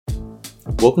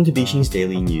Welcome to Appchains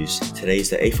Daily News. Today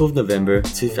is the 8th of November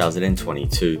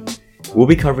 2022. We'll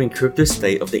be covering crypto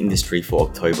state of the industry for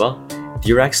October,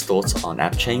 Dirac's thoughts on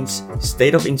Appchains,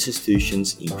 state of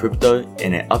institutions in crypto,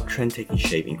 and an uptrend taking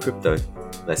shape in crypto.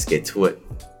 Let's get to it.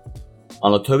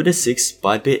 On October the 6th,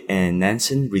 Bybit and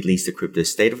Nansen released the crypto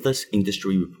state of the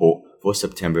industry report for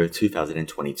September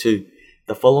 2022.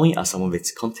 The following are some of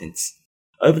its contents.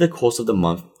 Over the course of the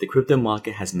month, the crypto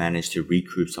market has managed to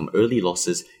recoup some early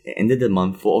losses and ended the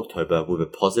month for October with a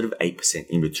positive 8%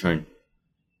 in return.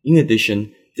 In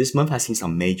addition, this month has seen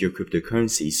some major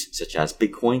cryptocurrencies such as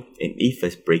Bitcoin and Ether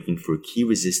breaking through key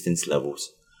resistance levels.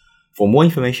 For more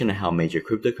information on how major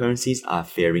cryptocurrencies are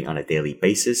faring on a daily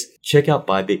basis, check out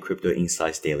Bybit Crypto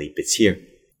Insights Daily Bits here.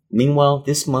 Meanwhile,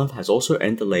 this month has also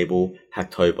earned the label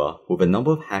Hacktober, with a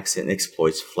number of hacks and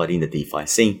exploits flooding the DeFi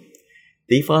scene.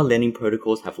 DeFi lending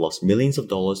protocols have lost millions of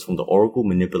dollars from the oracle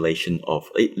manipulation of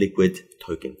liquid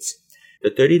tokens.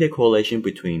 The 30-day correlation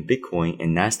between Bitcoin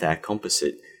and Nasdaq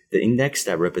Composite, the index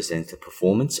that represents the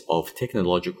performance of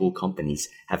technological companies,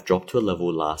 have dropped to a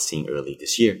level last seen early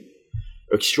this year.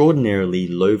 Extraordinarily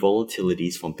low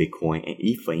volatilities from Bitcoin and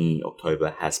Ether in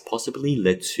October has possibly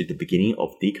led to the beginning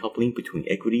of decoupling between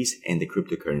equities and the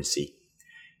cryptocurrency.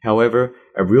 However,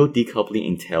 a real decoupling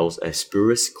entails a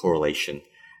spurious correlation,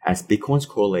 as Bitcoin's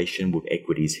correlation with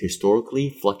equities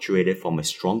historically fluctuated from a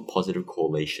strong positive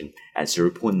correlation at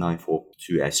 0.94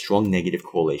 to a strong negative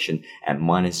correlation at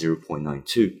minus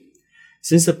 0.92.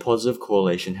 Since the positive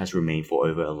correlation has remained for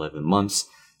over 11 months,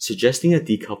 suggesting a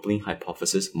decoupling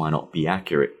hypothesis might not be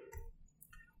accurate.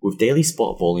 With daily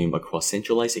spot volume across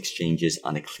centralized exchanges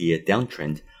on a clear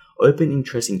downtrend, open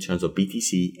interest in terms of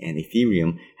BTC and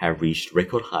Ethereum have reached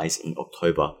record highs in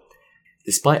October.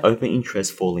 Despite open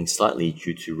interest falling slightly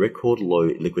due to record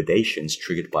low liquidations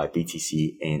triggered by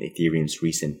BTC and Ethereum's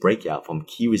recent breakout from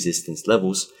key resistance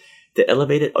levels, the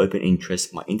elevated open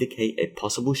interest might indicate a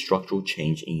possible structural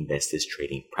change in investors'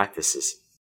 trading practices.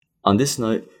 On this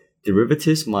note,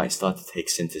 derivatives might start to take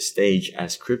center stage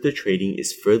as crypto trading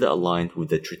is further aligned with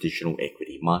the traditional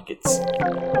equity markets.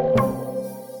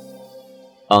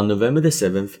 On November the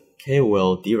 7th,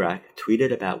 KOL Dirac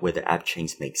tweeted about whether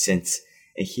Appchains make sense,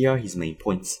 and here are his main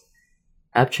points.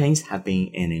 Appchains have been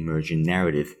an emerging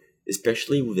narrative,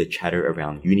 especially with the chatter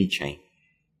around Unichain.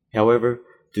 However,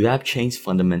 do Appchains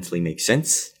fundamentally make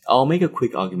sense? I'll make a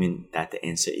quick argument that the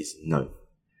answer is no.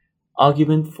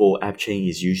 Argument for Appchain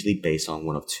is usually based on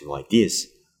one of two ideas.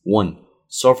 1.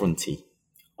 Sovereignty.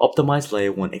 Optimize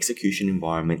layer 1 execution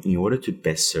environment in order to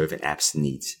best serve an app's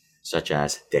needs, such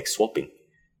as DEX swapping.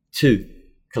 2.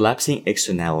 Collapsing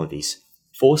externalities.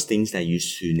 Force things that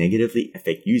used to negatively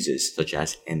affect users, such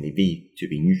as MEV, to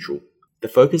be neutral. The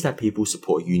focus that people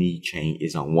support Unichain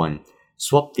is on 1.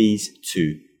 Swap fees,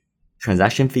 2.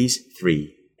 Transaction fees,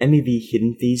 3. MEV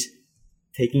hidden fees,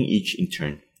 taking each in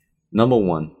turn. Number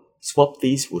 1. Swap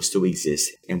fees will still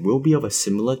exist and will be of a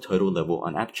similar total level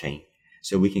on Appchain,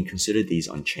 so we can consider these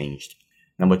unchanged.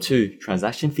 Number 2.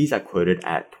 Transaction fees are quoted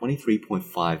at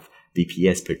 23.5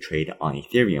 BPS per trade on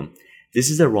Ethereum. This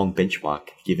is a wrong benchmark,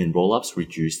 given rollups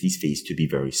reduce these fees to be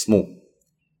very small.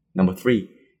 Number 3.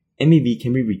 MEV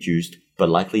can be reduced, but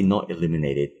likely not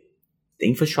eliminated. The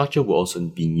infrastructure will also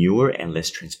be newer and less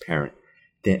transparent.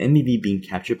 The MEV being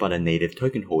captured by the native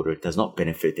token holder does not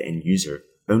benefit the end user,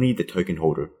 only the token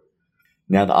holder.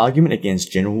 Now the argument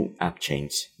against general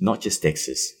Appchains, not just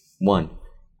DEXs. 1.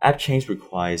 Appchains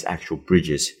requires actual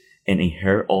bridges and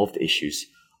inherit all of the issues,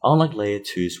 unlike layer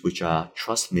 2s which are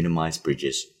trust-minimized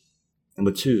bridges.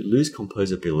 Number 2. Lose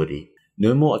composability.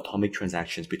 No more atomic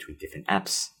transactions between different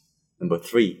apps. Number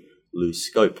 3. Lose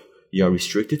scope. You are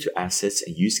restricted to assets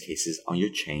and use cases on your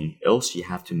chain, else you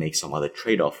have to make some other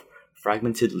trade-off.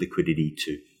 Fragmented liquidity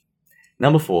too.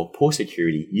 Number 4. Poor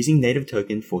security. Using native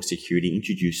token for security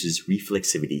introduces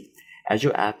reflexivity. As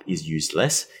your app is used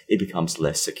less, it becomes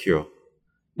less secure.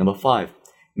 Number 5.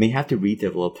 May have to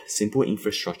redevelop simple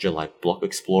infrastructure like block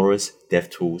explorers, dev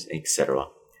tools, etc.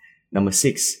 Number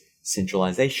 6.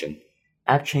 Centralization.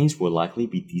 Appchains will likely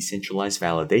be decentralized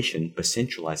validation but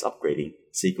centralized upgrading,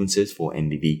 sequences for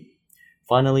MBB.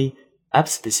 Finally,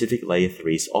 app-specific layer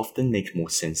 3s often make more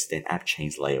sense than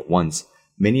Appchains layer 1s,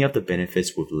 many of the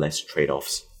benefits with less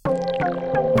trade-offs.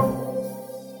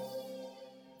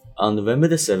 On November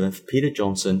the 7th, Peter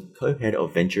Johnson, co-head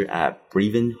of venture at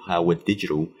Breven Howard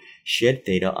Digital, shared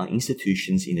data on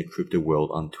institutions in the crypto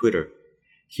world on Twitter.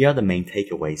 Here are the main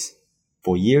takeaways.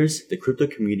 For years, the crypto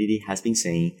community has been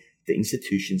saying the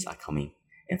institutions are coming,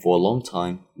 and for a long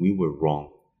time, we were wrong.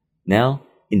 Now,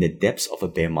 in the depths of a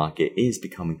bear market, it is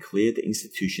becoming clear the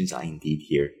institutions are indeed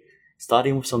here.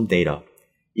 Starting with some data,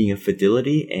 In a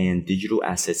Fidelity and Digital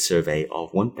Assets survey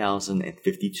of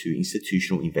 1,052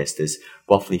 institutional investors,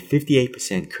 roughly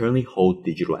 58% currently hold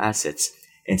digital assets,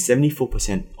 and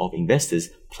 74% of investors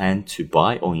plan to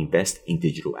buy or invest in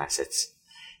digital assets.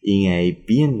 In a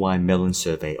BNY Mellon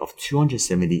survey of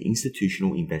 270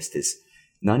 institutional investors,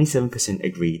 97%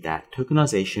 agree that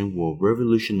tokenization will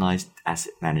revolutionize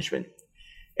asset management.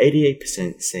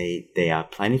 88% say they are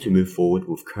planning to move forward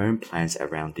with current plans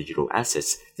around digital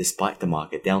assets despite the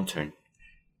market downturn.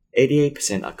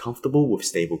 88% are comfortable with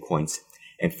stablecoins,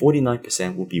 and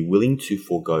 49% will be willing to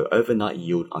forego overnight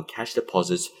yield on cash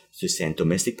deposits to send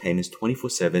domestic payments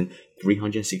 24/7,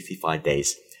 365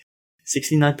 days.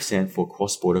 69% for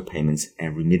cross-border payments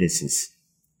and remittances.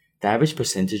 The average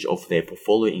percentage of their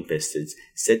portfolio investors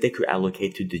said they could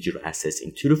allocate to digital assets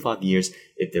in 2 to 5 years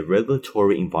if the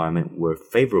regulatory environment were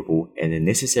favorable and the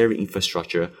necessary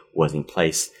infrastructure was in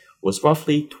place, was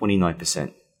roughly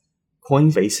 29%.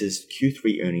 Coinbase's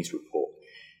Q3 earnings report.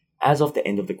 As of the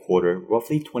end of the quarter,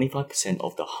 roughly 25%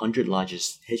 of the 100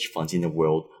 largest hedge funds in the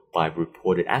world by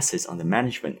reported assets under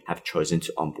management have chosen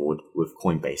to onboard with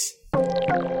Coinbase.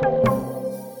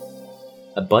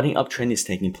 A budding uptrend is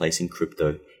taking place in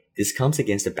crypto. This comes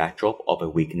against the backdrop of a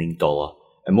weakening dollar,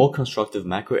 a more constructive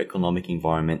macroeconomic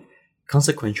environment,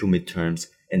 consequential midterms,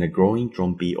 and a growing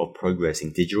drumbeat of progress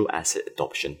in digital asset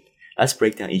adoption. Let's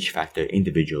break down each factor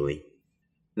individually.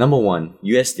 Number 1.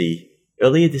 USD.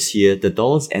 Earlier this year, the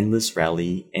dollar's endless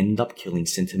rally ended up killing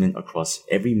sentiment across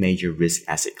every major risk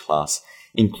asset class,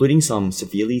 including some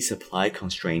severely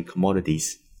supply-constrained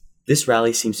commodities. This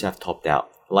rally seems to have topped out,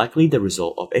 likely the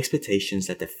result of expectations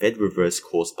that the Fed reverse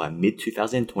course by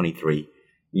mid-2023.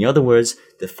 In other words,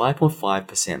 the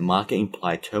 5.5%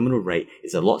 market-implied terminal rate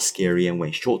is a lot scarier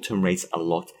when short-term rates are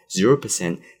locked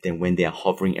 0% than when they are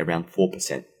hovering around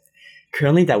 4%.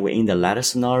 Currently that we're in the latter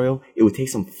scenario, it would take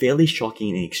some fairly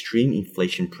shocking and extreme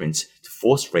inflation prints to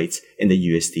force rates in the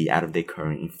USD out of their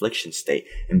current inflection state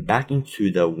and back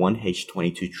into the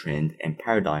 1H22 trend and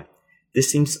paradigm. This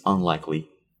seems unlikely.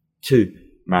 2.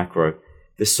 Macro.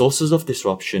 The sources of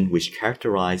disruption which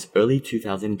characterized early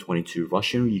 2022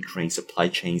 Russian-Ukraine supply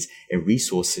chains and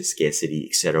resource scarcity,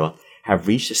 etc., have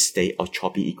reached a state of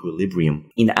choppy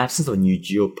equilibrium. In the absence of new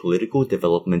geopolitical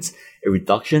developments, a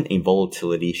reduction in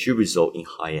volatility should result in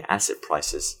higher asset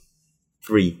prices.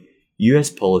 3.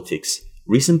 US politics.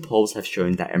 Recent polls have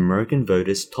shown that American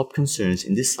voters' top concerns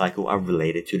in this cycle are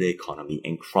related to the economy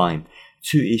and crime,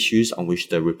 two issues on which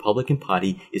the Republican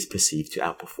Party is perceived to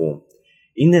outperform.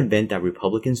 In the event that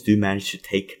Republicans do manage to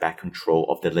take back control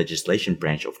of the legislation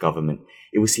branch of government,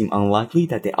 it would seem unlikely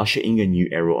that they usher in a new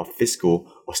era of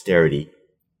fiscal austerity.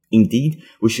 Indeed,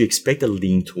 we should expect a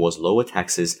lean towards lower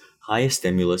taxes, higher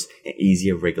stimulus, and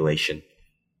easier regulation.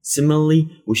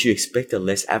 Similarly, we should expect a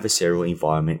less adversarial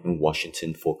environment in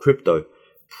Washington for crypto,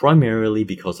 primarily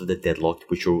because of the deadlock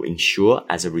which will ensure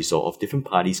as a result of different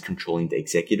parties controlling the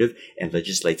executive and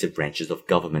legislative branches of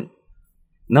government.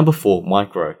 Number 4.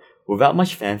 Micro. Without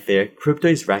much fanfare, crypto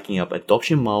is racking up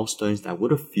adoption milestones that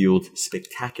would have fueled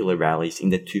spectacular rallies in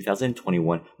the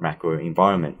 2021 macro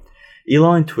environment.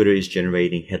 Elon and Twitter is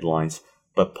generating headlines,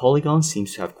 but Polygon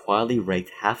seems to have quietly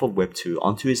raked half of Web2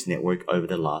 onto its network over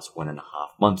the last 1.5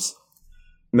 months.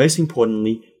 Most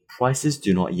importantly, prices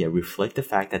do not yet reflect the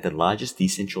fact that the largest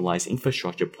decentralized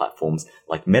infrastructure platforms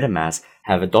like MetaMask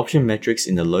have adoption metrics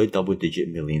in the low double-digit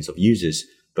millions of users,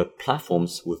 but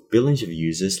platforms with billions of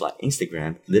users like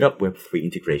Instagram lit up Web3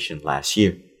 integration last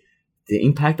year. The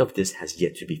impact of this has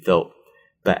yet to be felt,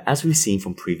 but as we've seen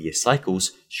from previous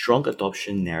cycles, strong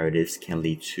adoption narratives can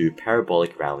lead to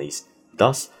parabolic rallies.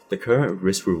 Thus, the current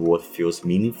risk-reward feels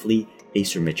meaningfully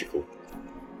asymmetrical.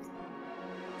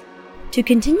 To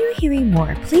continue hearing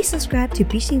more, please subscribe to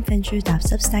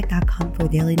beachinventures.substack.com for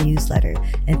daily newsletter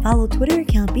and follow Twitter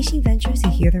account Beaching Ventures to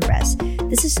hear the rest.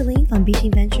 This is Celine from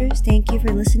Beaching Ventures. Thank you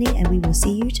for listening and we will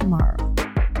see you tomorrow.